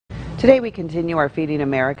Today we continue our Feeding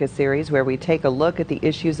America series where we take a look at the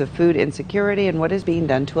issues of food insecurity and what is being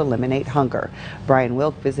done to eliminate hunger. Brian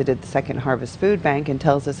Wilk visited the Second Harvest Food Bank and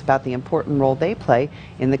tells us about the important role they play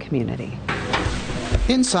in the community.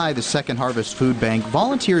 Inside the Second Harvest Food Bank,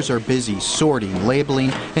 volunteers are busy sorting, labeling,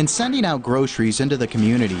 and sending out groceries into the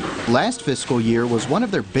community. Last fiscal year was one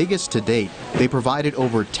of their biggest to date. They provided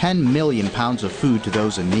over 10 million pounds of food to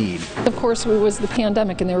those in need. Of course, it was the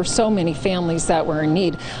pandemic and there were so many families that were in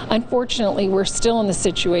need. Unfortunately, we're still in the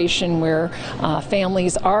situation where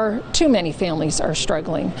too many families are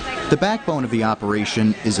struggling. The backbone of the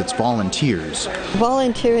operation is its volunteers.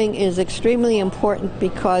 Volunteering is extremely important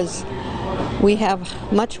because we have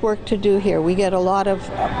much work to do here. We get a lot of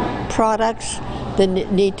products that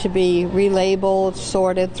need to be relabeled,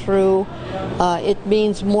 sorted through. It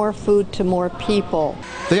means more food to more people.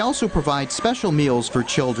 They also provide special meals for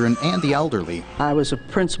children and the elderly. I was a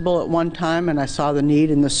principal at one time and I saw the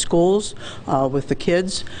need in the schools with the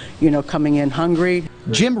kids, coming in hungry.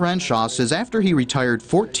 Jim Renshaw says after he retired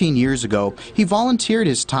 14 years ago, he volunteered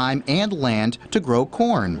his time and land to grow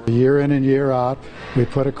corn. Year in and year out, we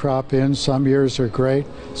put a crop in. Some years are great,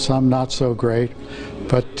 some not so great,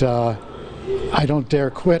 but I don't dare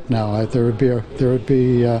quit now. There would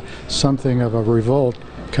be something of a revolt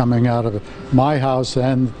coming out of my house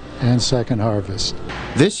and Second Harvest.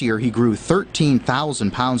 This year he grew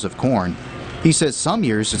 13,000 pounds of corn. He says some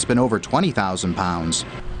years it's been over 20,000 pounds.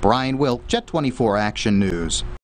 Brian Wilk, Jet 24 Action News.